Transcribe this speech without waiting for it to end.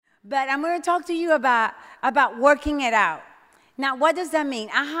But I'm going to talk to you about working it out. Now, what does that mean?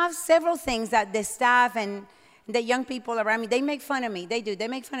 I have several things that the staff and the young people around me, they make fun of me. They do. They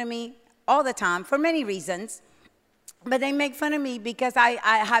make fun of me all the time for many reasons. But they make fun of me because I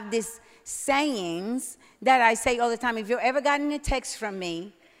have these sayings that I say all the time. If you've ever gotten a text from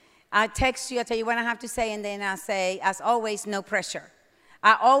me, I text you, I tell you what I have to say, and then I say, as always, no pressure.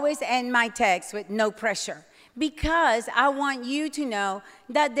 I always end my text with no pressure because I want you to know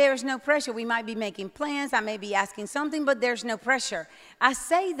that there's no pressure. We might be making plans, I may be asking something, but there's no pressure. I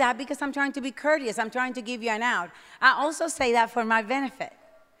say that because I'm trying to be courteous. I'm trying to give you an out. I also say that for my benefit.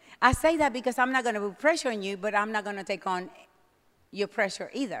 I say that because I'm not going to put pressure on you, but I'm not going to take on your pressure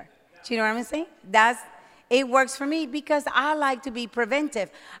either. Do you know what I'm saying? It works for me because I like to be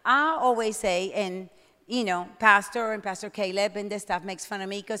preventive. I always say, and Pastor Caleb and this stuff makes fun of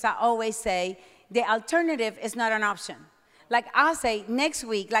me because I always say the alternative is not an option. Like I'll say next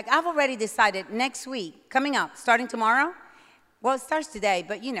week, like I've already decided next week, coming up, starting tomorrow. Well, it starts today,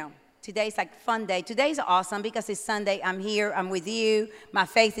 but today's like fun day. Today's awesome because it's Sunday. I'm here. I'm with you. My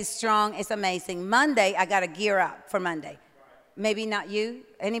faith is strong. It's amazing. Monday, I got to gear up for Monday. Maybe not you.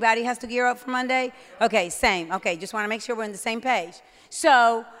 Anybody has to gear up for Monday? Okay, same. Okay, just want to make sure we're on the same page.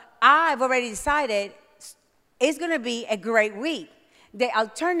 So I've already decided it's going to be a great week. The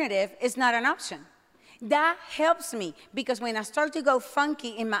alternative is not an option. That helps me because when I start to go funky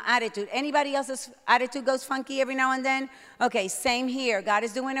in my attitude, anybody else's attitude goes funky every now and then? Okay, same here. God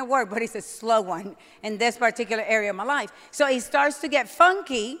is doing a work, but it's a slow one in this particular area of my life. So it starts to get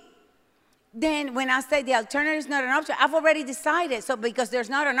funky. Then when I say the alternative is not an option, I've already decided. So because there's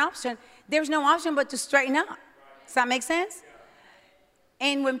not an option, there's no option but to straighten up. Does that make sense?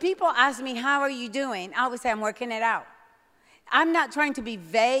 And when people ask me, how are you doing? I always say, I'm working it out. I'm not trying to be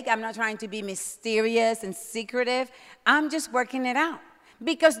vague. I'm not trying to be mysterious and secretive. I'm just working it out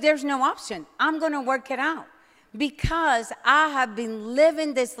because there's no option. I'm going to work it out because I have been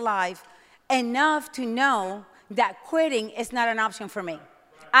living this life enough to know that quitting is not an option for me.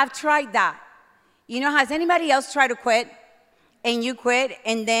 I've tried that. Has anybody else tried to quit and you quit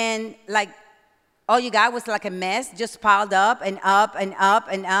and then like all you got was like a mess just piled up and up and up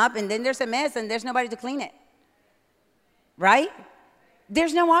and up and then there's a mess and there's nobody to clean it? Right?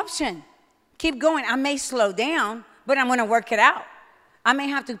 There's no option. Keep going. I may slow down, but I'm going to work it out. I may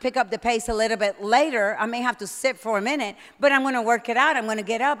have to pick up the pace a little bit later. I may have to sit for a minute, but I'm going to work it out. I'm going to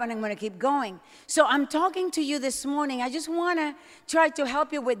get up and I'm going to keep going. So I'm talking to you this morning. I just want to try to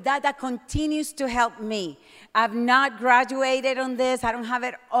help you with that. That continues to help me. I've not graduated on this. I don't have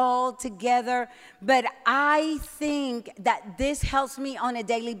it all together, but I think that this helps me on a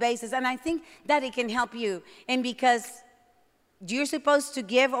daily basis, and I think that it can help you. And because you're supposed to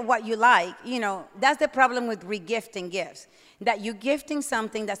give what you like. That's the problem with regifting gifts. That you're gifting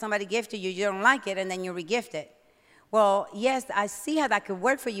something that somebody gifted you, you don't like it, and then you regift it. Well, yes, I see how that could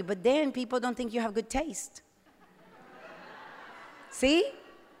work for you, but then people don't think you have good taste. See?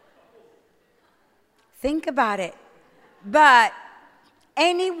 Think about it. But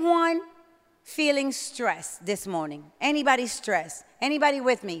anyone feeling stressed this morning? Anybody stressed? Anybody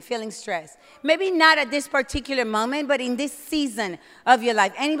with me feeling stressed? Maybe not at this particular moment, but in this season of your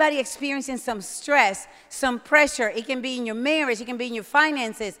life. Anybody experiencing some stress, some pressure? It can be in your marriage. It can be in your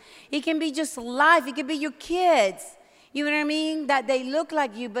finances. It can be just life. It can be your kids. You know what I mean? That they look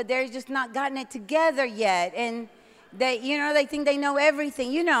like you, but they're just not gotten it together yet. And they think they know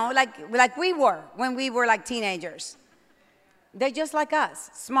everything. Like we were when we were like teenagers. They're just like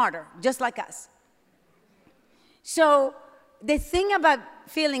us, smarter, just like us. So the thing about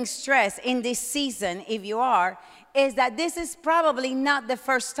feeling stress in this season, if you are, is that this is probably not the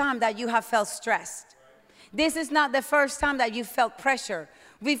first time that you have felt stressed. This is not the first time that you felt pressure.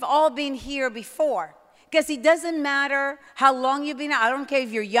 We've all been here before. Because it doesn't matter how long you've been, I don't care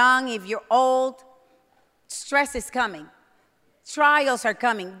if you're young, if you're old, stress is coming. Trials are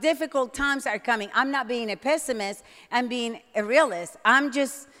coming. Difficult times are coming. I'm not being a pessimist. I'm being a realist. I'm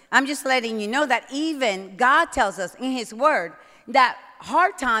just letting you know that even God tells us in His Word that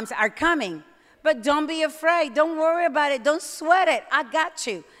hard times are coming. But don't be afraid. Don't worry about it. Don't sweat it. I got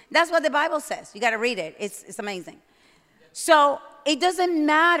you. That's what the Bible says. You got to read it. It's amazing. So it doesn't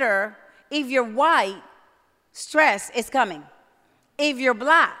matter if you're white, stress is coming. If you're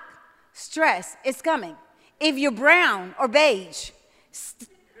black, stress is coming. If you're brown or beige,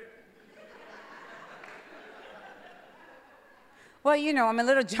 well, I'm a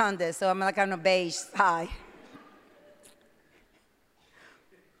little jaundiced, so I'm like on a beige side.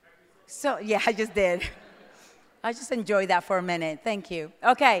 So, yeah, I just did. I just enjoyed that for a minute. Thank you.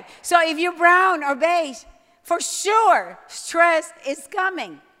 Okay, so if you're brown or beige, for sure, stress is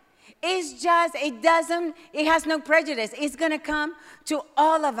coming. It's just, it has no prejudice. It's going to come to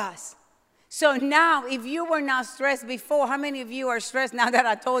all of us. So now, if you were not stressed before, how many of you are stressed now that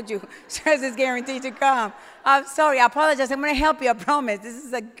I told you stress is guaranteed to come? I'm sorry, I apologize. I'm going to help you, I promise. This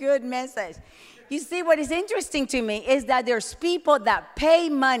is a good message. You see, what is interesting to me is that there's people that pay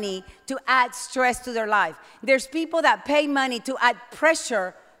money to add stress to their life. There's people that pay money to add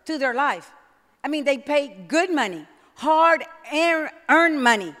pressure to their life. I mean, they pay good money, hard-earned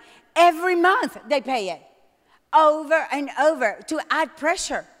money. Every month they pay it over and over to add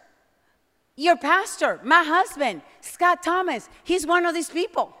pressure. Your pastor, my husband, Scott Thomas, he's one of these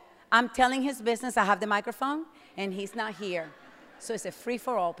people. I'm telling his business, I have the microphone, and he's not here. So it's a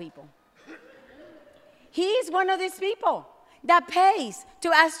free-for-all, people. He's one of these people that pays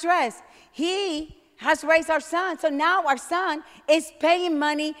to add stress. He has raised our son, so now our son is paying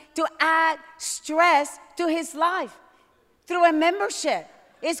money to add stress to his life through a membership.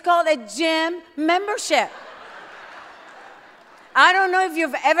 It's called a gym membership. I don't know if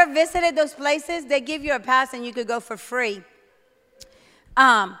you've ever visited those places. They give you a pass and you could go for free.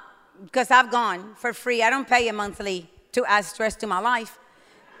 Because I've gone for free. I don't pay a monthly to add stress to my life.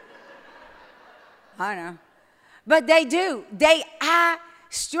 I don't know. But they do. They add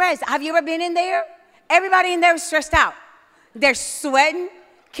stress. Have you ever been in there? Everybody in there is stressed out. They're sweating,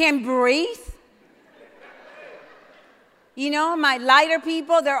 can't breathe. You know, my lighter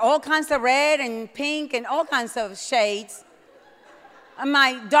people, they're all kinds of red and pink and all kinds of shades.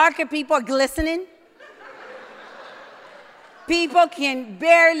 My darker people are glistening. People can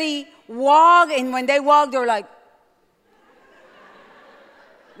barely walk, and when they walk, they're like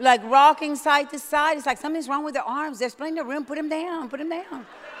rocking side to side. It's like something's wrong with their arms. There's plenty of room. Put them down. Put them down.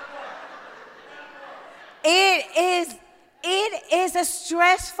 It is a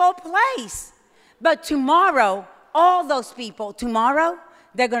stressful place. But tomorrow, all those people, tomorrow,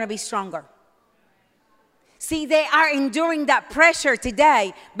 they're going to be stronger. See, they are enduring that pressure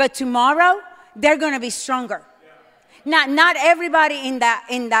today, but tomorrow, they're going to be stronger. Not everybody in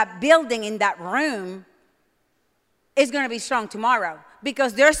that building, in that room, is going to be strong tomorrow.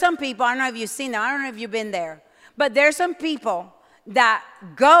 Because there's some people, I don't know if you've seen them, I don't know if you've been there, but there's some people that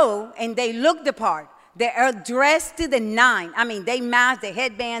go and they look the part. They are dressed to the nine. I mean, they match the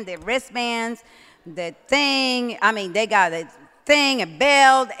headband, the wristbands, the thing. I mean, they got a thing, a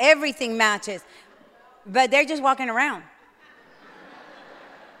belt, everything matches. But they're just walking around.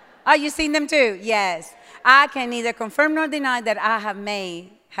 Oh, you seen them too? Yes. I can neither confirm nor deny that I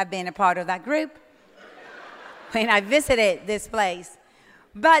have been a part of that group when I visited this place.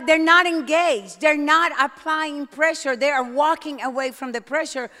 But they're not engaged. They're not applying pressure. They are walking away from the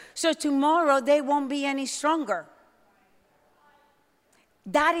pressure. So tomorrow they won't be any stronger.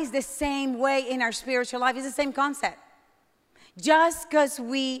 That is the same way in our spiritual life. It's the same concept. Just because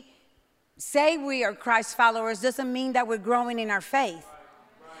we say we are Christ followers doesn't mean that we're growing in our faith.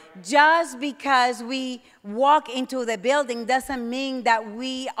 Just because we walk into the building doesn't mean that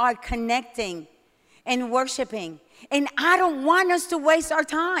we are connecting and worshiping. And I don't want us to waste our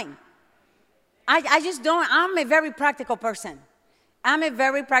time. I just don't. I'm a very practical person. I'm a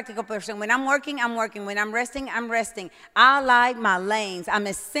very practical person. When I'm working, I'm working. When I'm resting, I'm resting. I like my lanes. I'm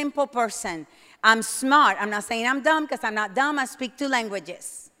a simple person. I'm smart. I'm not saying I'm dumb because I'm not dumb. I speak 2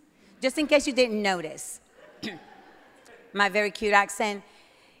 languages. Just in case you didn't notice. My very cute accent.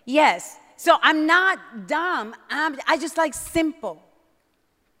 Yes. So I'm not dumb. I just like simple.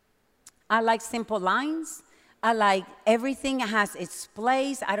 I like simple lines. I like everything has its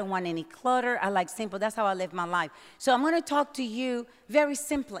place. I don't want any clutter. I like simple. That's how I live my life. So I'm going to talk to you very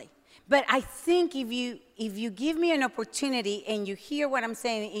simply. But I think if you give me an opportunity and you hear what I'm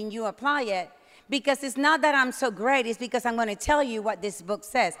saying and you apply it, because it's not that I'm so great, it's because I'm going to tell you what this book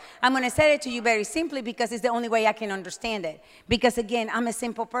says. I'm going to say it to you very simply because it's the only way I can understand it. Because again, I'm a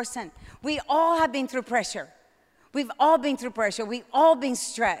simple person. We all have been through pressure. We've all been through pressure. We've all been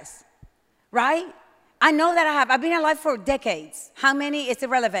stressed, right? I know that I have. I've been alive for decades. How many? It's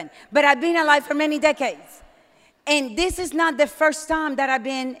irrelevant. But I've been alive for many decades. And this is not the first time that I've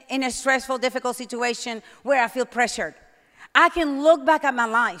been in a stressful, difficult situation where I feel pressured. I can look back at my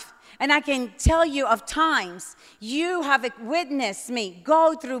life and I can tell you of times you have witnessed me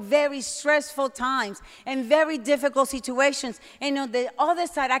go through very stressful times and very difficult situations. And on the other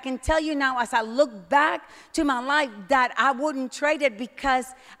side, I can tell you now as I look back to my life that I wouldn't trade it because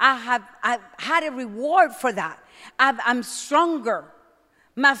I've had a reward for that. I'm stronger.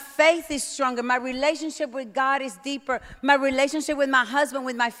 My faith is stronger. My relationship with God is deeper. My relationship with my husband,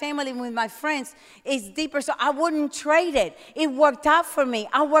 with my family, with my friends is deeper. So I wouldn't trade it. It worked out for me.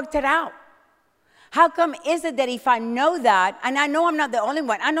 I worked it out. How come is it that if I know that, and I know I'm not the only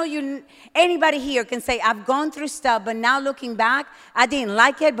one, I know anybody here can say, I've gone through stuff, but now looking back, I didn't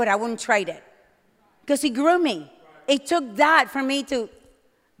like it, but I wouldn't trade it. Because he grew me. It took that for me to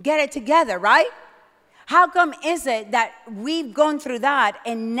get it together, right? How come is it that we've gone through that,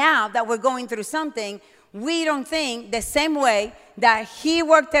 and now that we're going through something, we don't think the same way that he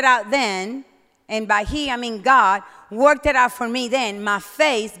worked it out then, and by he, I mean God, worked it out for me then. My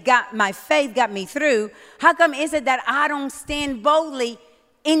faith got me through. How come is it that I don't stand boldly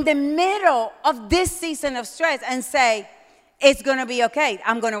in the middle of this season of stress and say, it's going to be okay,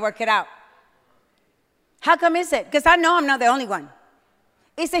 I'm going to work it out? How come is it? Because I know I'm not the only one.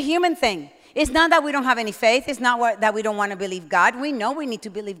 It's a human thing. It's not that we don't have any faith. It's not that we don't want to believe God. We know we need to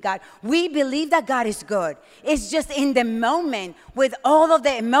believe God. We believe that God is good. It's just in the moment with all of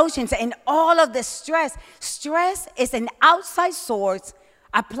the emotions and all of the stress. Stress is an outside source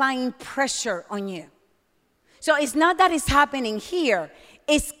applying pressure on you. So it's not that it's happening here.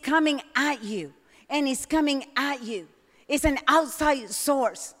 It's coming at you. And it's coming at you. It's an outside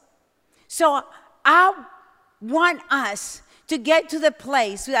source. So I want us to get to the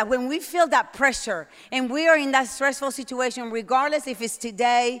place that when we feel that pressure and we are in that stressful situation, regardless if it's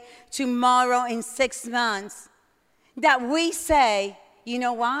today, tomorrow, in 6 months, that we say, you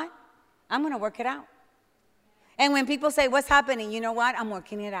know what? I'm going to work it out. And when people say, what's happening? You know what? I'm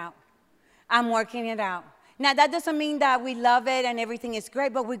working it out. I'm working it out. Now, that doesn't mean that we love it and everything is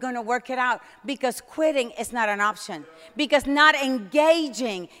great, but we're going to work it out because quitting is not an option. Because not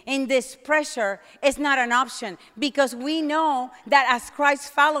engaging in this pressure is not an option. Because we know that as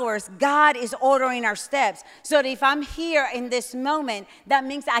Christ followers, God is ordering our steps. So that if I'm here in this moment, that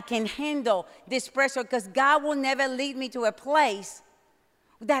means I can handle this pressure because God will never lead me to a place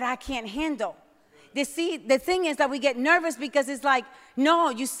that I can't handle. The thing is that we get nervous because it's like,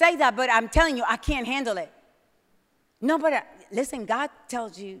 no, you say that, but I'm telling you, I can't handle it. No, but listen, God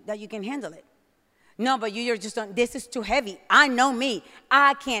tells you that you can handle it. No, but you're just, this is too heavy. I know me.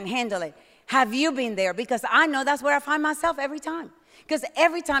 I can't handle it. Have you been there? Because I know that's where I find myself every time. Because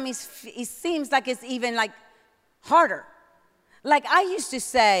every time it seems like it's even like harder. Like I used to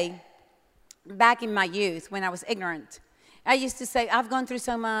say back in my youth when I was ignorant, I used to say, I've gone through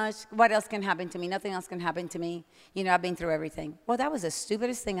so much. What else can happen to me? Nothing else can happen to me. You know, I've been through everything. Well, that was the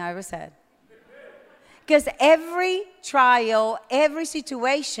stupidest thing I ever said. Because every trial, every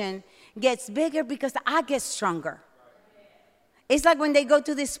situation gets bigger because I get stronger. It's like when they go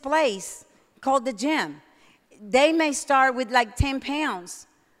to this place called the gym. They may start with like 10 pounds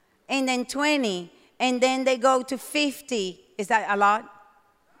and then 20, and then they go to 50. Is that a lot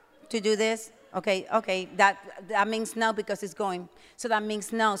to do this? Okay, that means no because it's going. So that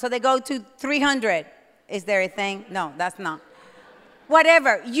means no. So they go to 300. Is there a thing? No, that's not.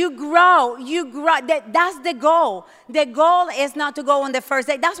 Whatever, you grow, that's the goal. The goal is not to go on the first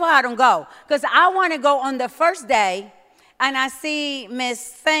day. That's why I don't go, because I want to go on the first day, and I see Miss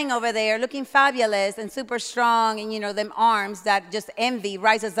Thing over there looking fabulous and super strong, and you know, them arms that just envy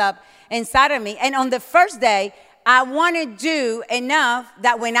rises up inside of me. And on the first day, I want to do enough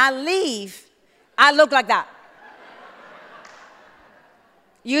that when I leave, I look like that.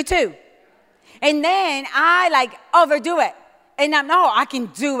 You too. And then I like overdo it. And I can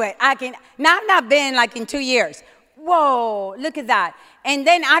do it. Now I've not been like in 2 years. Whoa, look at that. And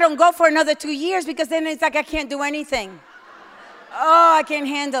then I don't go for another 2 years because then it's like I can't do anything. Oh, I can't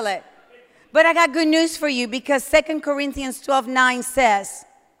handle it. But I got good news for you because 2 Corinthians 12:9 says,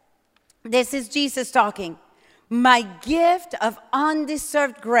 this is Jesus talking, my gift of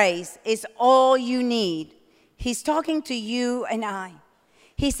undeserved grace is all you need. He's talking to you and I.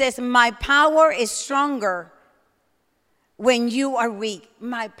 He says, my power is stronger when you are weak.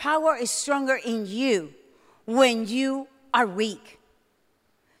 My power is stronger in you when you are weak.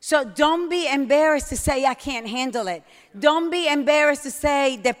 So don't be embarrassed to say, I can't handle it. Don't be embarrassed to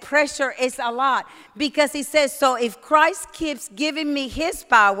say the pressure is a lot. Because he says, so if Christ keeps giving me his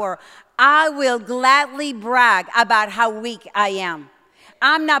power, I will gladly brag about how weak I am.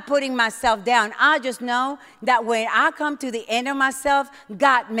 I'm not putting myself down. I just know that when I come to the end of myself,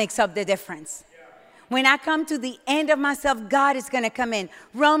 God makes up the difference. When I come to the end of myself, God is going to come in.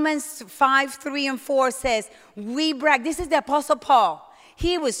 Romans 5:3-4 says, we brag. This is the Apostle Paul.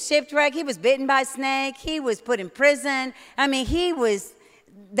 He was shipwrecked. He was bitten by a snake. He was put in prison. I mean,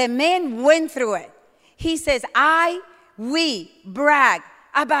 the man went through it. He says, we brag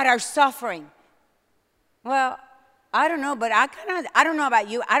about our suffering. Well, I don't know, but I don't know about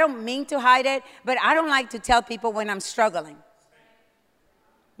you. I don't mean to hide it, but I don't like to tell people when I'm struggling.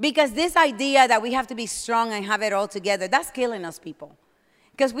 Because this idea that we have to be strong and have it all together, that's killing us, people.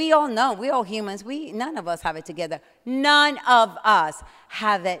 Because we all know, we all humans, none of us have it together. None of us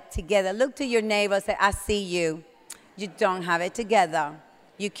have it together. Look to your neighbor and say, I see you. You don't have it together.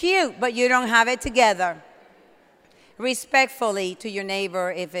 You're cute, but you don't have it together. Respectfully to your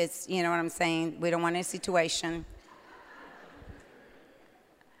neighbor, if it's, you know what I'm saying, we don't want a situation.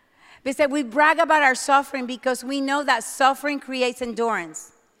 They said we brag about our suffering because we know that suffering creates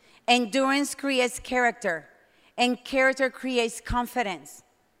endurance. Endurance creates character. And character creates confidence.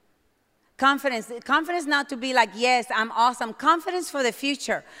 Confidence not to be like, yes, I'm awesome. Confidence for the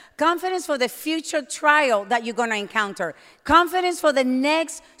future. Confidence for the future trial that you're going to encounter. Confidence for the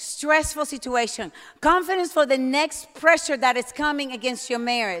next stressful situation. Confidence for the next pressure that is coming against your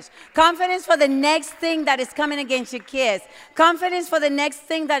marriage. Confidence for the next thing that is coming against your kids. Confidence for the next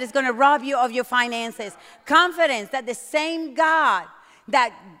thing that is going to rob you of your finances. Confidence that the same God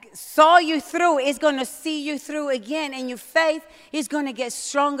that saw you through is going to see you through again, and your faith is going to get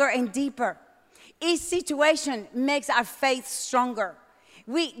stronger and deeper. Each situation makes our faith stronger.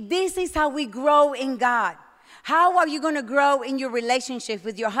 This is how we grow in God. How are you going to grow in your relationship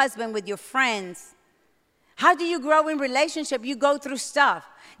with your husband, with your friends? How do you grow in relationship? You go through stuff.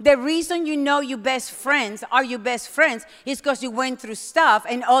 The reason you know your best friends are your best friends is because you went through stuff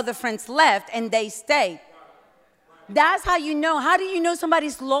and other friends left and they stayed. That's how you know. How do you know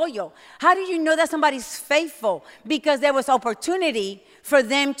somebody's loyal? How do you know that somebody's faithful? Because there was opportunity for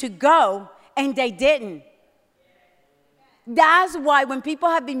them to go and they didn't. That's why when people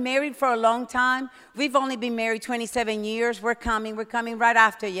have been married for a long time, we've only been married 27 years. We're coming right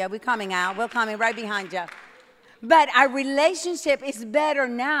after you. We're coming out. We're coming right behind you. But our relationship is better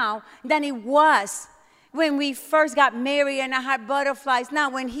now than it was when we first got married and I had butterflies. Now,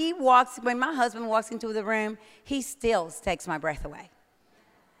 when my husband walks into the room, he still takes my breath away.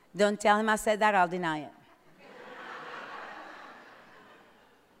 Don't tell him I said that, I'll deny it.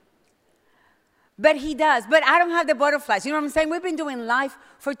 But he does. But I don't have the butterflies. You know what I'm saying? We've been doing life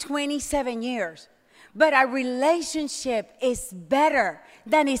for 27 years. But our relationship is better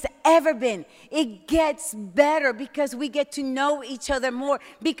than it's ever been. It gets better because we get to know each other more.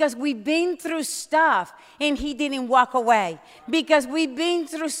 Because we've been through stuff and he didn't walk away. Because we've been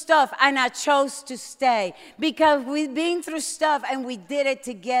through stuff and I chose to stay. Because we've been through stuff and we did it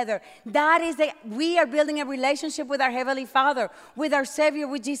together. We are building a relationship with our Heavenly Father, with our Savior,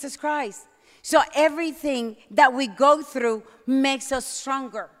 with Jesus Christ. So everything that we go through makes us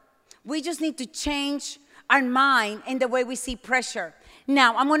stronger. We just need to change our mind and the way we see pressure.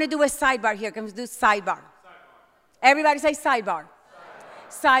 Now, I'm going to do a sidebar here. Can we do sidebar? Everybody say sidebar.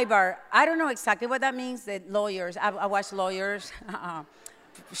 Sidebar. I don't know exactly what that means. The lawyers, I watch lawyers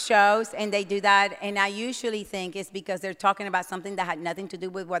shows, and they do that. And I usually think it's because they're talking about something that had nothing to do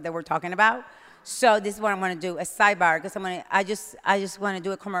with what they were talking about. So this is what I'm going to do, a sidebar, because I just want to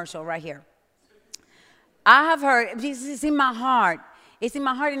do a commercial right here. I have heard, this is in my heart. It's in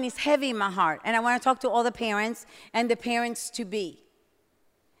my heart and it's heavy in my heart. And I want to talk to all the parents and the parents-to-be.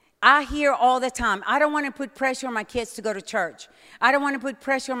 I hear all the time, I don't want to put pressure on my kids to go to church. I don't want to put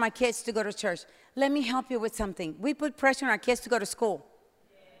pressure on my kids to go to church. Let me help you with something. We put pressure on our kids to go to school.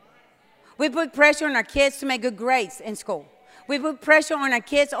 We put pressure on our kids to make good grades in school. We put pressure on our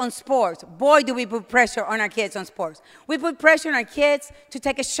kids on sports. Boy, do we put pressure on our kids on sports. We put pressure on our kids to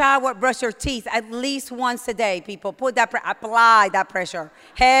take a shower, brush their teeth at least once a day, people. Apply that pressure.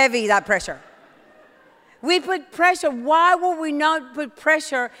 Heavy that pressure. We put pressure. Why would we not put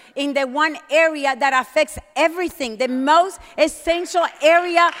pressure in the one area that affects everything, the most essential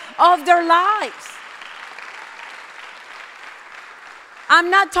area of their lives? I'm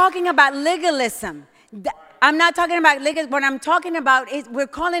not talking about legalism. I'm not talking about legalism. What I'm talking about is we're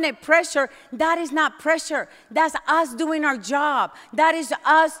calling it pressure. That is not pressure. That's us doing our job. That is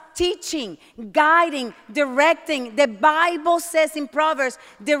us teaching, guiding, directing. The Bible says in Proverbs,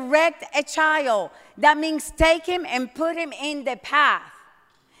 direct a child. That means take him and put him in the path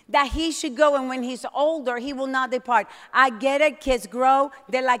that he should go, and when he's older, he will not depart. I get it. Kids grow.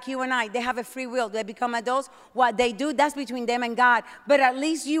 They're like you and I. They have a free will. They become adults. What they do, that's between them and God. But at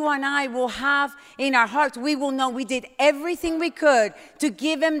least you and I will have in our hearts, we will know we did everything we could to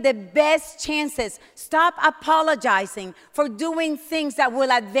give him the best chances. Stop apologizing for doing things that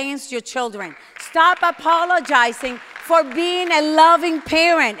will advance your children. Stop apologizing for being a loving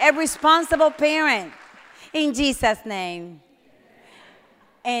parent, a responsible parent. In Jesus' name.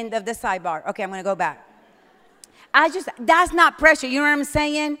 End of the sidebar. Okay, I'm going to go back. That's not pressure. You know what I'm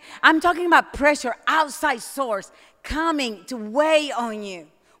saying? I'm talking about pressure, outside source, coming to weigh on you.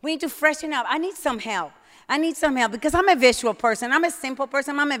 We need to freshen up. I need some help. I need some help because I'm a visual person. I'm a simple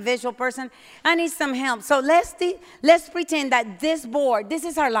person. I'm a visual person. I need some help. So let's pretend that this board, this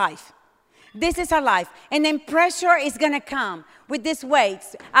is our life. This is our life. And then pressure is going to come with these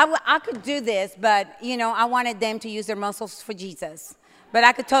weights. I could do this, but, I wanted them to use their muscles for Jesus. But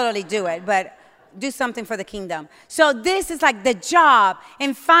I could totally do it. But do something for the kingdom. So this is like the job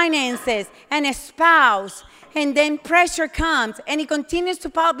and finances and a spouse. And then pressure comes and it continues to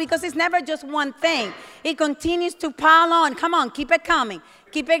pile because it's never just one thing. It continues to pile on. Come on, keep it coming.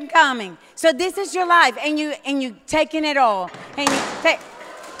 Keep it coming. So this is your life and you taking it all. And you take.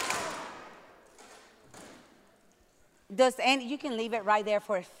 You can leave it right there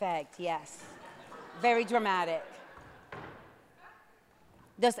for effect, yes. Very dramatic.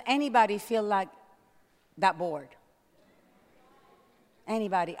 Does anybody feel like that bored?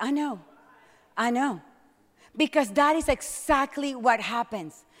 Anybody? I know. Because that is exactly what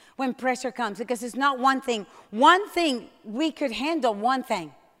happens when pressure comes. Because it's not one thing. One thing, we could handle one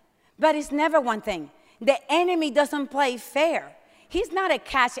thing. But it's never one thing. The enemy doesn't play fair. He's not a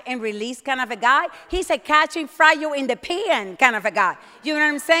catch and release kind of a guy. He's a catch and fry you in the pan kind of a guy. You know what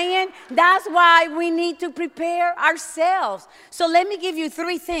I'm saying? That's why we need to prepare ourselves. So let me give you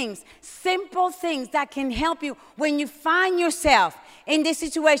 3 things, simple things that can help you when you find yourself in this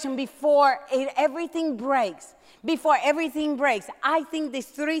situation before everything breaks. Before everything breaks, I think these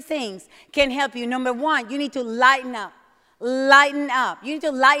 3 things can help you. Number 1, you need to lighten up. Lighten up. You need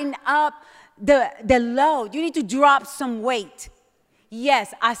to lighten up the load. You need to drop some weight.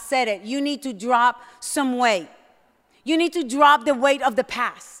 Yes, I said it. You need to drop some weight. You need to drop the weight of the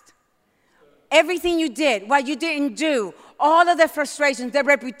past. Everything you did, what you didn't do, all of the frustrations, the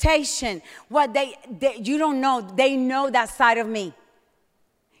reputation, what you don't know, they know that side of me.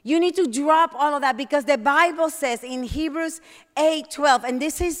 You need to drop all of that because the Bible says in Hebrews 8:12, and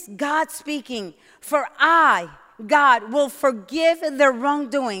this is God speaking, for God will forgive their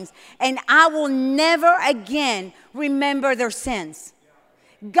wrongdoings, and I will never again remember their sins.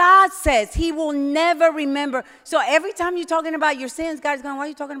 God says he will never remember. So every time you're talking about your sins, God's going, what are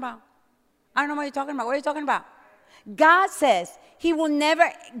you talking about? I don't know what you're talking about. What are you talking about? God says he will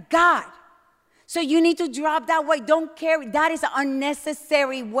never, God. So you need to drop that weight. Don't carry. That is an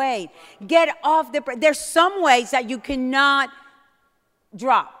unnecessary weight. Get off there's some weights that you cannot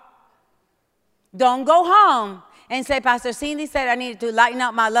drop. Don't go home and say, Pastor Cindy said I needed to lighten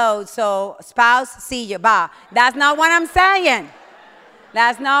up my load. So spouse, see you, bye. That's not what I'm saying.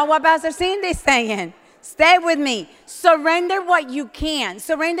 That's not what Pastor Cindy's saying. Stay with me. Surrender what you can.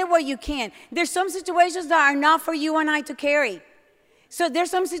 Surrender what you can. There's some situations that are not for you and I to carry. So there's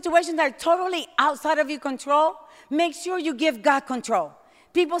some situations that are totally outside of your control. Make sure you give God control.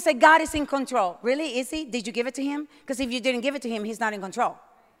 People say God is in control. Really? Is he? Did you give it to him? Because if you didn't give it to him, he's not in control.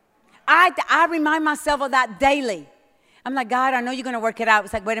 I remind myself of that daily. I'm like, God, I know you're going to work it out.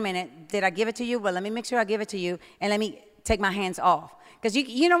 It's like, wait a minute. Did I give it to you? Well, let me make sure I give it to you. And let me take my hands off. Because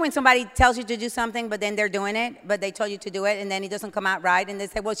you know when somebody tells you to do something, but then they're doing it, but they told you to do it, and then it doesn't come out right, and they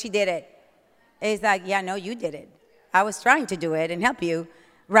say, well, she did it. It's like, yeah, no, you did it. I was trying to do it and help you,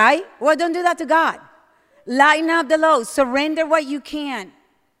 right? Well, don't do that to God. Lighten up the load. Surrender what you can.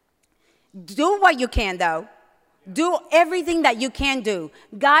 Do what you can, though. Do everything that you can do.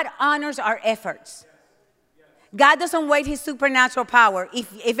 God honors our efforts. God doesn't wait his supernatural power.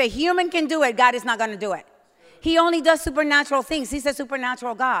 If a human can do it, God is not going to do it. He only does supernatural things. He's a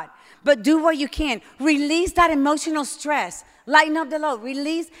supernatural God. But do what you can. Release that emotional stress. Lighten up the load.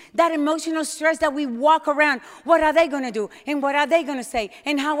 Release that emotional stress that we walk around. What are they going to do? And what are they going to say?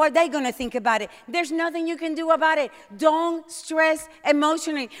 And how are they going to think about it? There's nothing you can do about it. Don't stress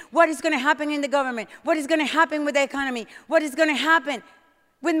emotionally. What is going to happen in the government? What is going to happen with the economy? What is going to happen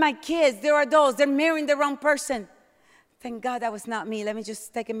with my kids? They're adults. They're marrying the wrong person. Thank God that was not me. Let me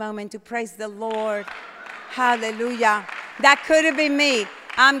just take a moment to praise the Lord. Hallelujah. That could have been me.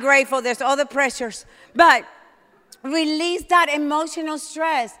 I'm grateful. There's other pressures. But release that emotional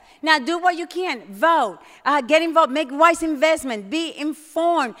stress. Now do what you can. Vote. Get involved. Make wise investment. Be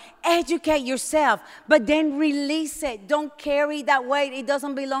informed. Educate yourself. But then release it. Don't carry that weight. It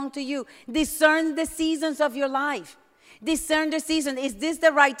doesn't belong to you. Discern the seasons of your life. Discern the season. Is this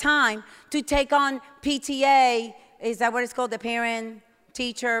the right time to take on PTA? Is that what it's called? The parent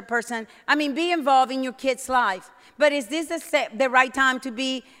teacher person. I mean, be involved in your kid's life. But is this the right time to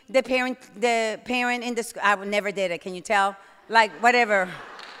be the parent in the school? I never did it. Can you tell? Like, whatever.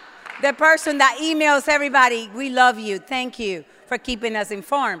 The person that emails everybody, we love you. Thank you for keeping us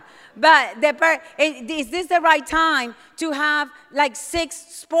informed. But is this the right time to have like 6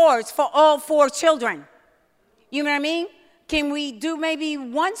 sports for all 4 children? You know what I mean? Can we do maybe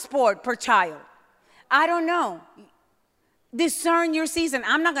 1 sport per child? I don't know. Discern your season.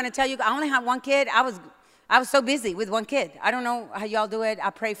 I'm not going to tell you. I only have one kid. I was so busy with one kid. I don't know how y'all do it. I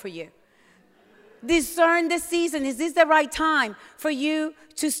pray for you. Discern the season. Is this the right time for you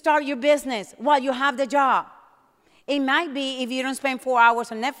to start your business while you have the job? It might be if you don't spend 4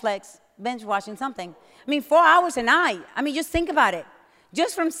 hours on Netflix, binge watching something. I mean, 4 hours a night. I mean, just think about it.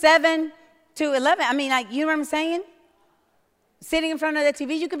 Just from 7 to 11. I mean, like, you know what I'm saying? Sitting in front of the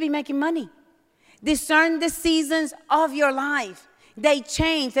TV, you could be making money. Discern the seasons of your life. They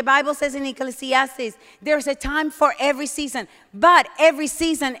change. The Bible says in Ecclesiastes, there's a time for every season. But every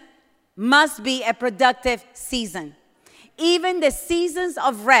season must be a productive season. Even the seasons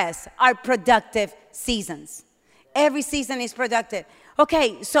of rest are productive seasons. Every season is productive.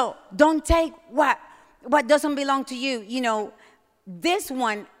 Okay, so don't take what doesn't belong to you. You know, this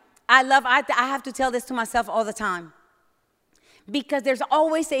one, I love, I have to tell this to myself all the time. Because there's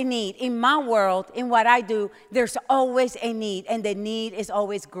always a need. In my world, in what I do, there's always a need. And the need is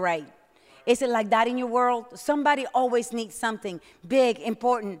always great. Is it like that in your world? Somebody always needs something big,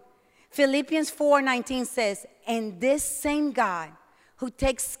 important. Philippians 4:19 says, and this same God who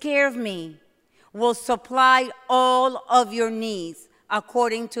takes care of me will supply all of your needs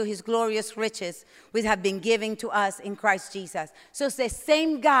according to his glorious riches, which have been given to us in Christ Jesus. So it's the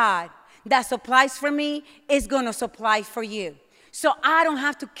same God that supplies for me is going to supply for you. So I don't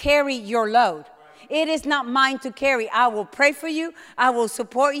have to carry your load. It is not mine to carry. I will pray for you. I will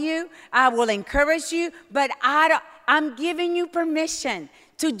support you. I will encourage you. But I'm giving you permission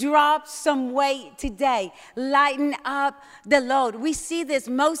to drop some weight today. Lighten up the load. We see this,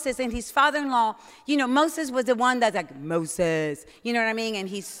 Moses and his father-in-law. You know, Moses was the one that's like, Moses. You know what I mean? And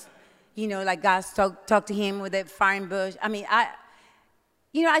he's, you know, like God talked to him with a fire bush. I mean,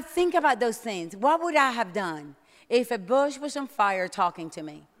 I think about those things. What would I have done if a bush was on fire talking to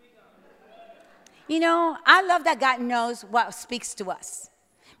me? You know, I love that God knows what speaks to us.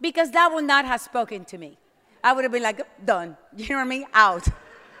 Because that would not have spoken to me. I would have been like, done. You know what I mean? Out.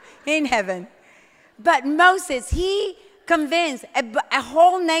 In heaven. But Moses, he convinced a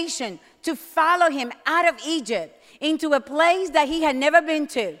whole nation to follow him out of Egypt into a place that he had never been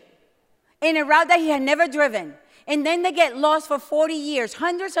to, in a route that he had never driven. And then they get lost for 40 years,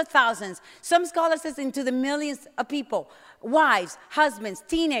 hundreds of thousands. Some scholars say into the millions of people, wives, husbands,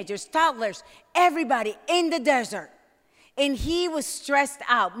 teenagers, toddlers, everybody in the desert. And he was stressed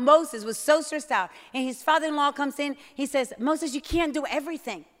out. Moses was so stressed out. And his father-in-law comes in. He says, Moses, you can't do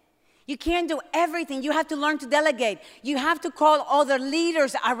everything. You can't do everything. You have to learn to delegate. You have to call other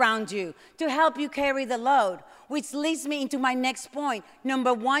leaders around you to help you carry the load, which leads me into my next point.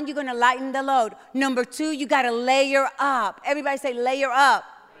 Number one, you're going to lighten the load. Number two, you got to layer up. Everybody say layer up.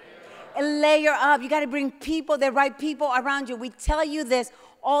 Layer up. You got to bring people, the right people around you. We tell you this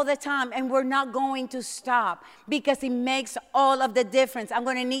all the time, and we're not going to stop because it makes all of the difference. I'm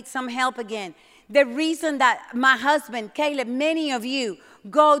going to need some help again. The reason that my husband, Caleb, many of you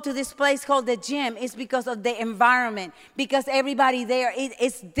go to this place called the gym is because of the environment, because everybody there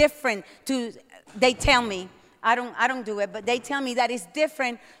is different they tell me, I don't do it, but they tell me that it's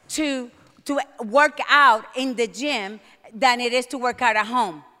different to work out in the gym than it is to work out at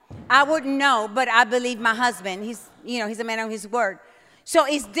home. I wouldn't know, but I believe my husband. He's a man of his word. So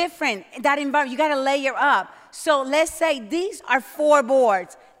it's different. That environment, you got to layer up. So let's say these are 4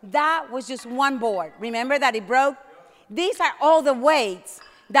 boards. That was just one board. Remember that it broke? These are all the weights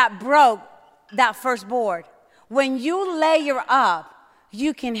that broke that first board. When you layer up,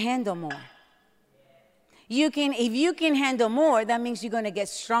 you can handle more. If you can handle more, that means you're going to get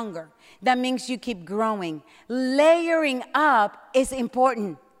stronger. That means you keep growing. Layering up is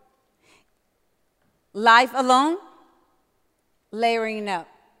important. Life alone, layering up.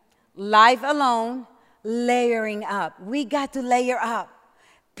 Life alone, layering up. We got to layer up.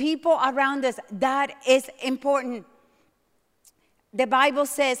 People around us, that is important. The Bible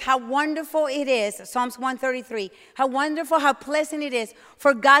says how wonderful it is, Psalms 133, how wonderful, how pleasant it is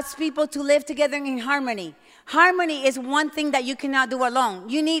for God's people to live together in harmony. Harmony is one thing that you cannot do alone.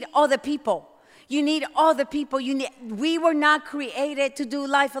 You need other people. You need other people. We were not created to do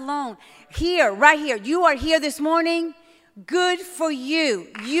life alone. Here, right here, you are here this morning. Good for you.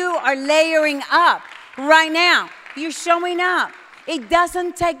 You are layering up right now. You're showing up. It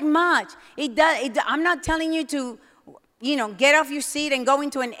doesn't take much. I'm not telling you to, get off your seat and go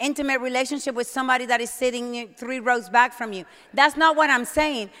into an intimate relationship with somebody that is sitting 3 rows back from you. That's not what I'm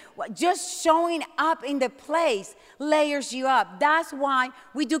saying. Just showing up in the place layers you up. That's why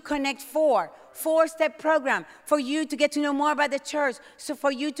we do Connect 4. 4-step program for you to get to know more about the church, so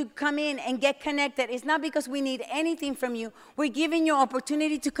for you to come in and get connected. It's not because we need anything from you. We're giving you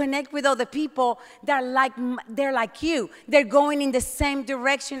opportunity to connect with other people that they're like you. They're going in the same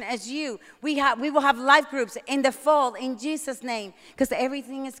direction as you. We will have life groups in the fall in Jesus' name, because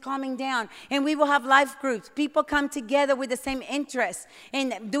everything is calming down. And we will have life groups. People come together with the same interests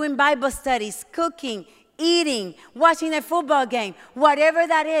and doing Bible studies, cooking, eating, watching a football game, whatever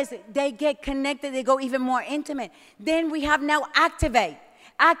that is, they get connected, they go even more intimate. Then we have now Activate.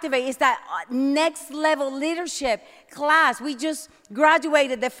 Activate is that next level leadership class. We just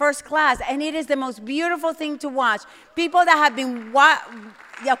graduated the first class, and it is the most beautiful thing to watch. People that have been,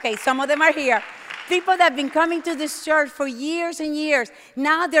 okay, some of them are here. People that have been coming to this church for years and years.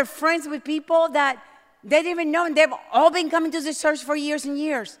 Now they're friends with people that they didn't even know, and they've all been coming to this church for years and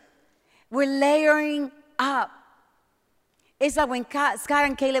years. We're layering up. It's like when Scott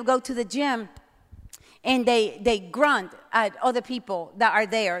and Caleb go to the gym and they grunt at other people that are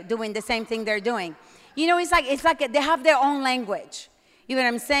there doing the same thing they're doing. You know, it's like they have their own language. You know what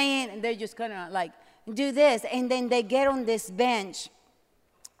I'm saying? And they're just gonna like do this, and then they get on this bench,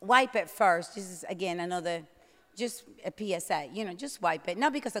 wipe it first. This is again another, just a PSA. You know, just wipe it,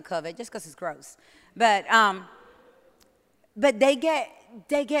 not because of COVID, just because it's gross. But they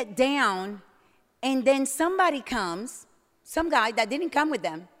get down. And then somebody comes, some guy that didn't come with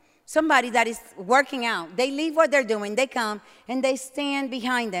them, somebody that is working out. They leave what they're doing, they come, and they stand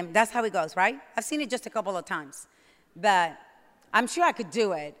behind them. That's how it goes, right? I've seen it just a couple of times. But I'm sure I could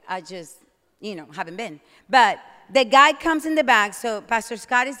do it. I just, haven't been. But the guy comes in the back, so Pastor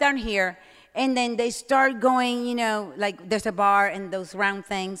Scott is down here, and then they start going, like there's a bar and those round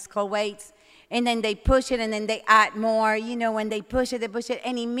things called weights. And then they push it, and then they add more. When they push it,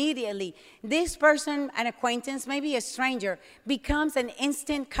 and immediately this person, an acquaintance, maybe a stranger, becomes an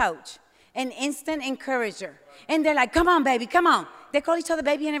instant coach, an instant encourager. And they're like, come on, baby, come on. They call each other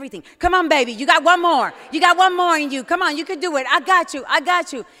baby and everything. Come on, baby, you got one more. You got one more in you. Come on, you can do it. I got you.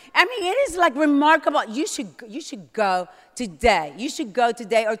 I mean, it is like remarkable. You should go today. You should go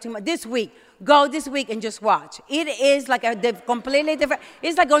today or tomorrow, this week. Go this week and just watch. It is like a completely different,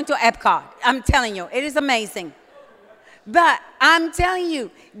 it's like going to Epcot. I'm telling you, it is amazing. But I'm telling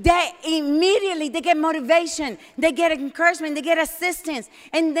you, they get motivation, they get encouragement, they get assistance.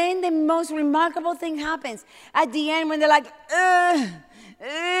 And then the most remarkable thing happens at the end when they're like,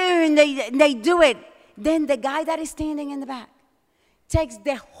 and they do it. Then the guy that is standing in the back takes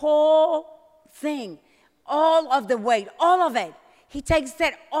the whole thing, all of the weight, all of it. He takes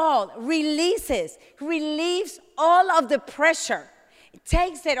that all, relieves all of the pressure,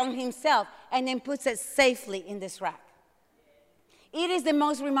 takes it on himself, and then puts it safely in this rack. It is the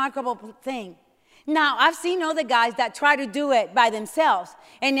most remarkable thing. Now, I've seen other guys that try to do it by themselves,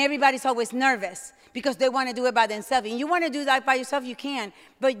 and everybody's always nervous because they want to do it by themselves. And you want to do that by yourself, you can,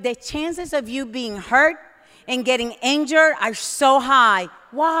 but the chances of you being hurt and getting injured are so high.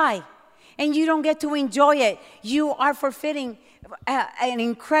 Why? And you don't get to enjoy it. You are forfeiting an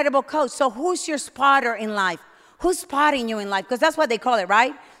incredible coach. So who's your spotter in life? Who's spotting you in life? Because that's what they call it,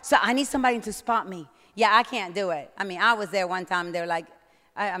 right? So I need somebody to spot me. Yeah, I can't do it. I mean, I was there one time. They're like,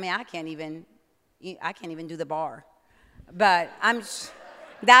 I can't even do the bar. But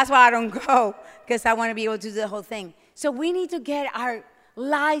that's why I don't go, because I want to be able to do the whole thing. So we need to get our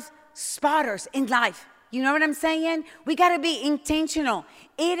life spotters in life. You know what I'm saying? We got to be intentional.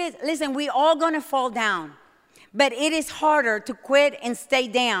 Listen, we all going to fall down. But it is harder to quit and stay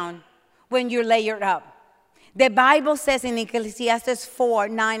down when you're layered up. The Bible says in Ecclesiastes 4,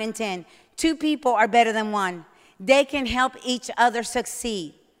 9, and 10, 2 people are better than one. They can help each other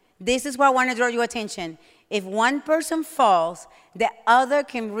succeed. This is where I want to draw your attention. If one person falls, the other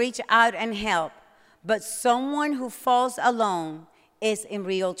can reach out and help. But someone who falls alone is in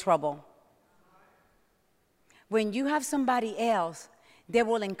real trouble. When you have somebody else, they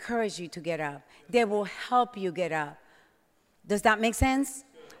will encourage you to get up. They will help you get up. Does that make sense?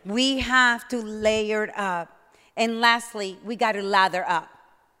 We have to layer it up. And lastly, we got to lather up.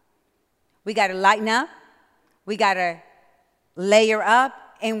 We got to lighten up. We got to layer up.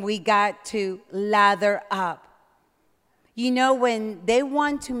 And we got to lather up. When they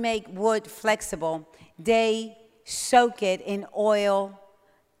want to make wood flexible, they soak it in oil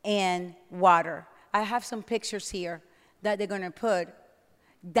and water. I have some pictures here that they're going to put.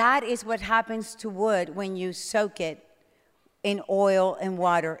 That is what happens to wood when you soak it in oil and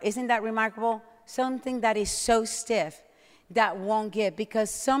water. Isn't that remarkable? Something that is so stiff that won't give,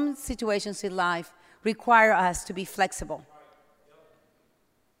 because some situations in life require us to be flexible.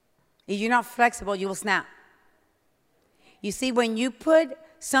 If you're not flexible, you will snap. You see, when you put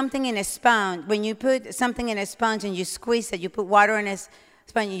something in a sponge, when you put something in a sponge and you squeeze it, you put water in a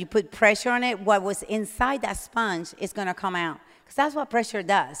sponge and you put pressure on it, what was inside that sponge is going to come out. Because that's what pressure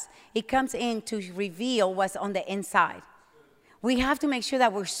does. It comes in to reveal what's on the inside. We have to make sure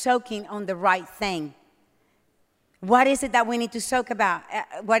that we're soaking on the right thing. What is it that we need to soak about?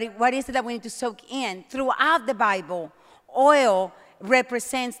 What is it that we need to soak in? Throughout the Bible, oil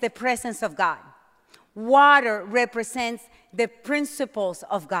represents the presence of God. Water represents the principles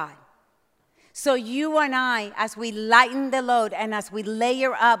of God. So you and I, as we lighten the load and as we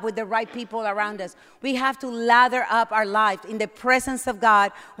layer up with the right people around us, we have to lather up our life in the presence of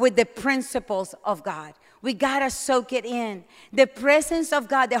God with the principles of God. We got to soak it in. The presence of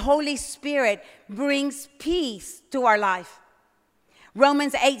God, the Holy Spirit, brings peace to our life.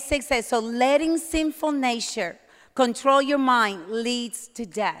 Romans 8:6 says, so letting sinful nature control your mind leads to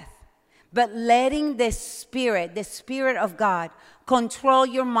death. But letting the Spirit of God, control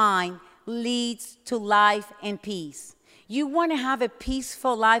your mind leads to life and peace. You want to have a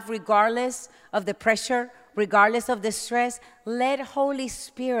peaceful life regardless of the pressure, regardless of the stress? Let Holy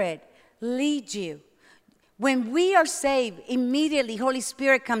Spirit lead you. When we are saved, immediately Holy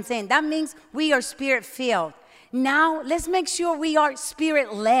Spirit comes in. That means we are Spirit-filled. Now, let's make sure we are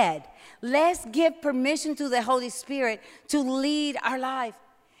Spirit-led. Let's give permission to the Holy Spirit to lead our life.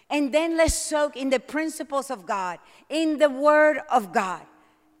 And then let's soak in the principles of God, in the Word of God,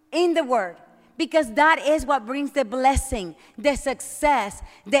 in the Word. Because that is what brings the blessing, the success,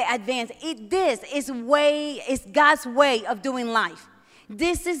 the advance. This is God's way of doing life.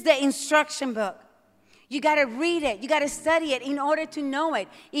 This is the instruction book. You got to read it. You got to study it in order to know it.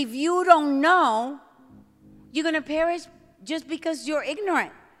 If you don't know, you're going to perish just because you're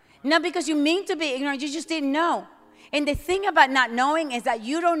ignorant. Not because you mean to be ignorant. You just didn't know. And the thing about not knowing is that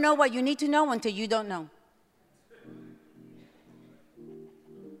you don't know what you need to know until you don't know.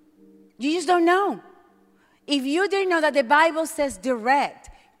 You just don't know. If you didn't know that the Bible says direct,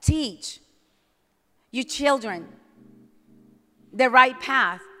 teach your children the right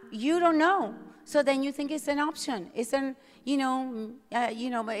path, you don't know. So then you think it's an option. It's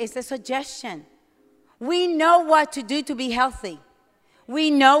it's a suggestion. We know what to do to be healthy.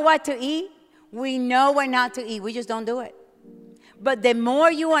 We know what to eat. We know what not to eat. We just don't do it. But the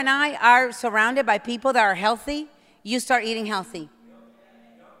more you and I are surrounded by people that are healthy, you start eating healthy.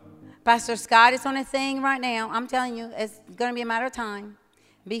 Pastor Scott is on a thing right now. I'm telling you, it's going to be a matter of time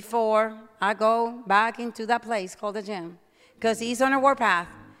before I go back into that place called the gym. Because he's on a warpath.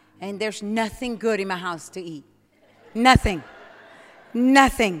 And there's nothing good in my house to eat. Nothing.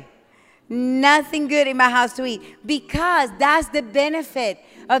 Nothing. Nothing good in my house to eat. Because that's the benefit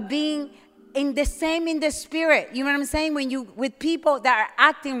of being in the spirit. You know what I'm saying? When you with people that are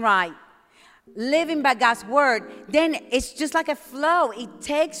acting right, living by God's word, then it's just like a flow. It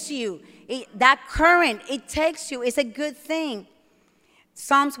takes you. That current, it takes you. It's a good thing.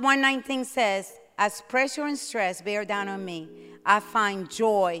 Psalms 119 says, as pressure and stress bear down on me, I find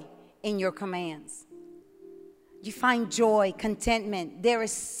joy in your commands. You find joy, contentment. There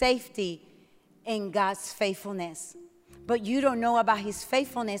is safety in God's faithfulness. But you don't know about his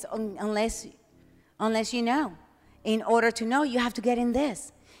faithfulness unless you know. In order to know, you have to get in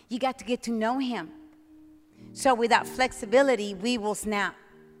this. You got to get to know him. So without flexibility, we will snap.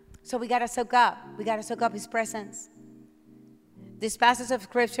 So we got to soak up. We got to soak up his presence. This passage of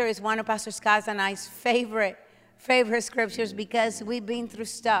scripture is one of Pastor Scott's and I's favorite scriptures because we've been through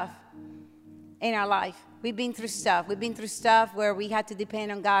stuff in our life. We've been through stuff. We've been through stuff where we had to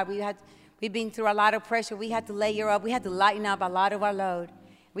depend on God. We've been through a lot of pressure. We had to layer up. We had to lighten up a lot of our load.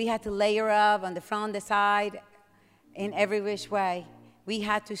 We had to layer up on the front, the side, in every which way. We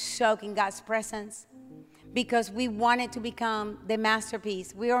had to soak in God's presence because we wanted to become the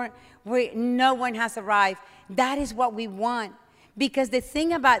masterpiece. No one has arrived. That is what we want. Because the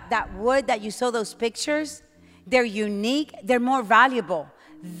thing about that wood that you saw those pictures, they're unique, they're more valuable.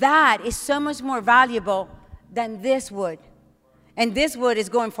 That is so much more valuable than this wood. And this wood is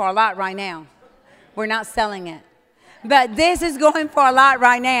going for a lot right now. We're not selling it. But this is going for a lot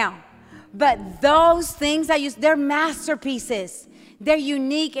right now. But those things they're masterpieces. They're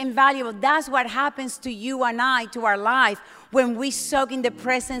unique and valuable. That's what happens to you and I, to our life. When we soak in the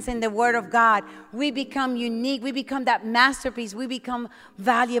presence and the word of God, we become unique. We become that masterpiece. We become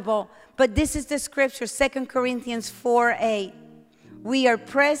valuable. But this is the scripture, 2 Corinthians 4:8. We are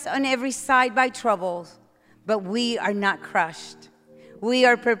pressed on every side by troubles, but we are not crushed. We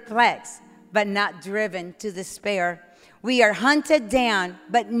are perplexed, but not driven to despair. We are hunted down,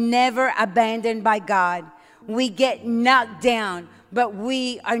 but never abandoned by God. We get knocked down, but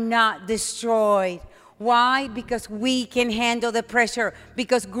we are not destroyed. Why? Because we can handle the pressure.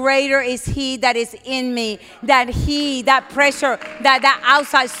 Because greater is He that is in me. That pressure, that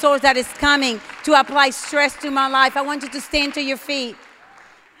outside source that is coming to apply stress to my life. I want you to stand to your feet.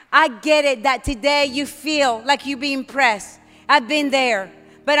 I get it that today you feel like you're being pressed. I've been there.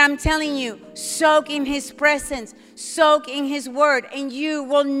 But I'm telling you, soak in His presence. Soak in His word. And you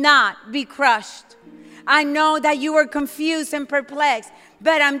will not be crushed. I know that you are confused and perplexed.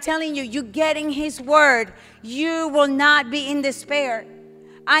 But I'm telling you, you getting His word, you will not be in despair.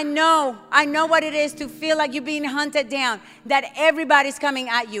 I know what it is to feel like you're being hunted down, that everybody's coming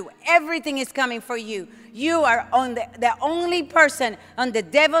at you. Everything is coming for you. You are on the only person on the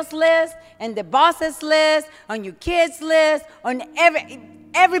devil's list, and the boss's list, on your kids' list, on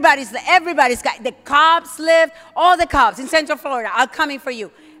everybody's got the cops list. All the cops in Central Florida are coming for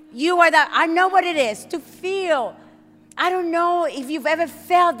you. You are I know what it is to feel. I don't know if you've ever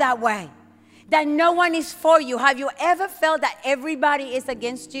felt that way, that no one is for you. Have you ever felt that everybody is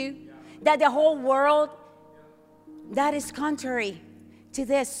against you? That the whole world, that is contrary to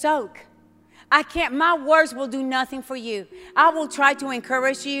this. Soak. My words will do nothing for you. I will try to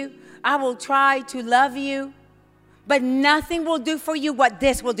encourage you. I will try to love you. But nothing will do for you what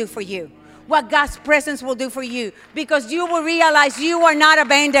this will do for you. What God's presence will do for you, because you will realize you are not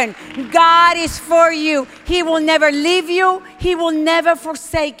abandoned. God is for you. He will never leave you. He will never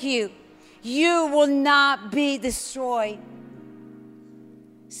forsake you. You will not be destroyed.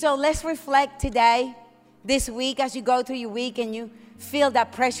 So let's reflect today, this week, as you go through your week and you feel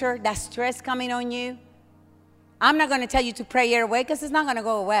that pressure, that stress coming on you. I'm not going to tell you to pray it away, because it's not going to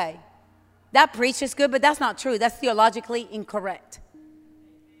go away. That preach is good, but that's not true. That's theologically incorrect.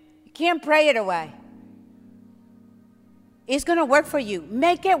 Can't pray it away. It's going to work for you.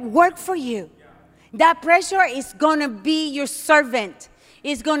 Make it work for you. That pressure is going to be your servant.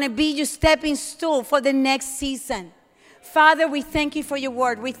 It's going to be your stepping stool for the next season. Father, we thank you for your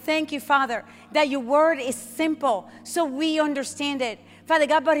word. We thank you, Father, that your word is simple so we understand it. Father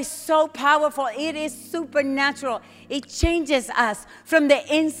God, but it's so powerful. It is supernatural. It changes us from the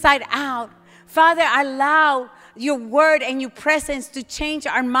inside out. Father, allow your word and your presence to change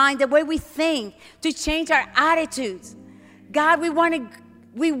our mind, the way we think, to change our attitudes. God, we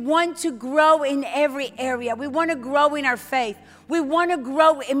want to grow in every area. We want to grow in our faith. We want to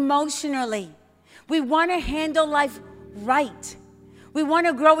grow emotionally. We want to handle life right. We want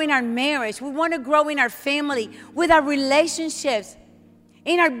to grow in our marriage. We want to grow in our family, with our relationships,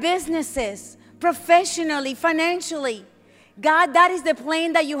 in our businesses, professionally, financially. God, that is the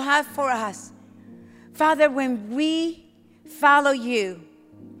plan that you have for us. Father, when we follow you,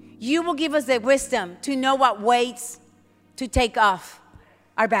 you will give us the wisdom to know what weights to take off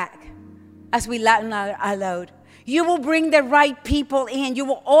our back as we lighten our load. You will bring the right people in. You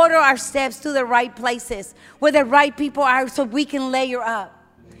will order our steps to the right places where the right people are, so we can layer up.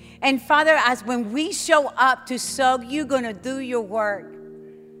 And Father, as when we show up to soak, you're going to do your work.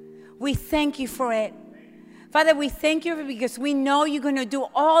 We thank you for it. Father, we thank you because we know you're going to do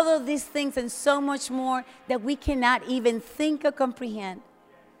all of these things and so much more that we cannot even think or comprehend.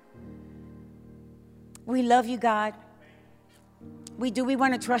 We love you, God. We do. We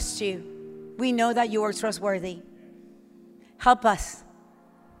want to trust you. We know that you are trustworthy. Help us.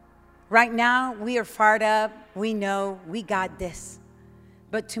 Right now, we are fired up. We know we got this.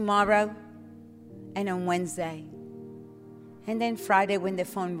 But tomorrow and on Wednesday, and then Friday when the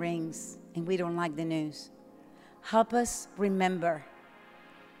phone rings and we don't like the news, help us remember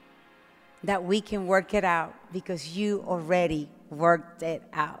that we can work it out because you already worked it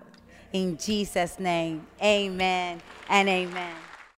out. In Jesus' name, amen and amen.